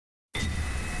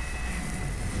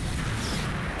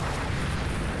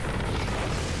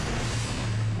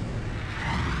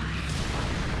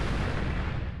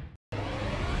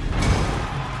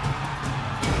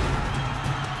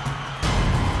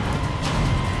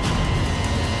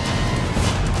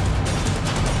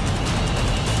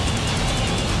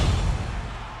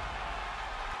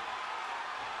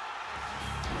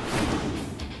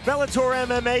Bellator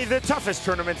MMA, the toughest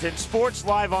tournament in sports,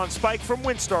 live on Spike from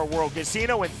WinStar World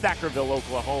Casino in Thackerville,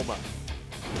 Oklahoma.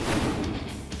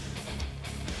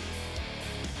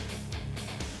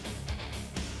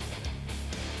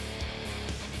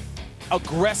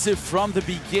 Aggressive from the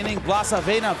beginning.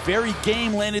 Blasavena, very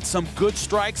game, landed some good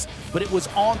strikes, but it was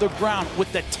on the ground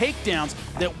with the takedowns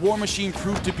that War Machine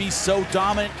proved to be so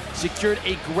dominant. Secured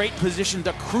a great position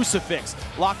to crucifix,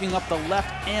 locking up the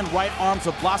left and right arms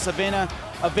of Blasavena.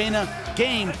 Avena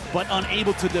game, but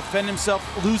unable to defend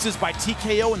himself, loses by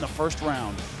TKO in the first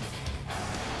round.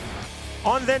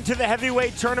 On then to the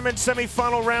heavyweight tournament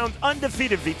semifinal round,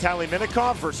 undefeated Vitaly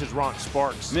Minakov versus Ron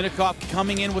Sparks. Minakov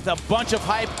coming in with a bunch of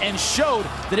hype and showed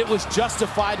that it was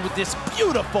justified with this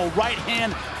beautiful right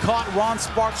hand, caught Ron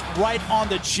Sparks right on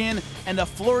the chin, and a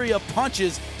flurry of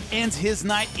punches ends his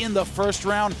night in the first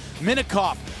round.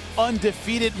 Minakov,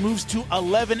 undefeated, moves to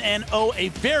 11-0, a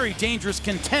very dangerous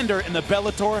contender in the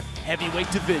Bellator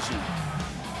heavyweight division.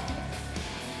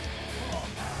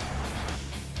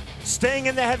 Staying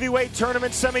in the heavyweight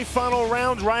tournament semifinal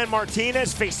round, Ryan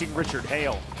Martinez facing Richard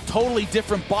Hale. Totally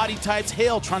different body types.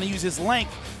 Hale trying to use his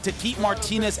length to keep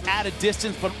Martinez at a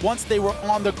distance, but once they were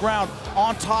on the ground,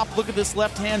 on top, look at this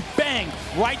left hand, bang,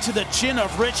 right to the chin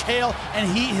of Rich Hale, and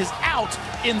he is out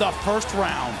in the first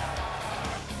round.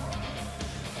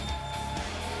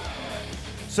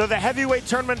 So the heavyweight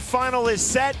tournament final is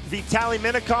set. Vitaly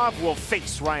Minakov will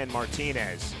face Ryan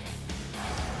Martinez.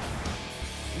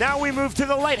 Now we move to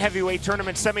the light heavyweight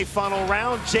tournament semifinal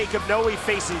round. Jacob Noe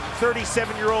facing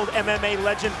 37-year-old MMA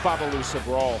legend Babalu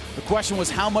Sabral. The question was,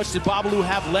 how much did Babalu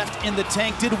have left in the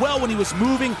tank? Did well when he was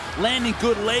moving, landing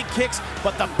good leg kicks,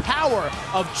 but the power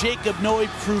of Jacob Noe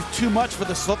proved too much for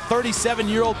the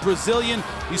 37-year-old Brazilian.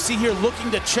 You see here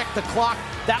looking to check the clock.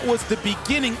 That was the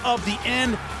beginning of the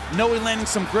end. Noe landing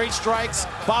some great strikes.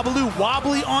 Babalu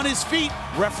wobbly on his feet.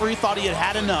 Referee thought he had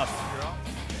had enough.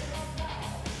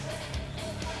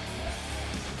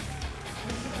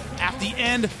 At the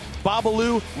end,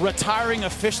 Babalu retiring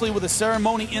officially with a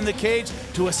ceremony in the cage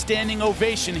to a standing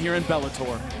ovation here in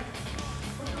Bellator.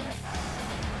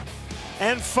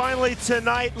 And finally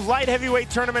tonight, light heavyweight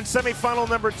tournament semifinal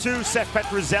number 2, Seth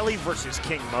Petruzelli versus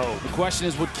King Mo. The question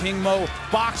is, would King Mo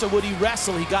box or would he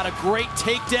wrestle? He got a great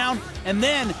takedown and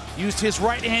then used his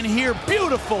right hand here.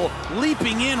 Beautiful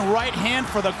leaping in right hand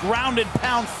for the ground and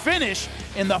pound finish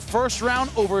in the first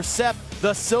round over Seth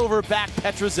the Silverback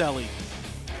Petruzelli.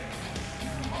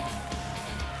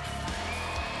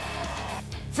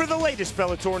 For the latest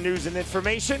Bellator news and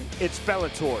information, it's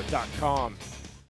Bellator.com.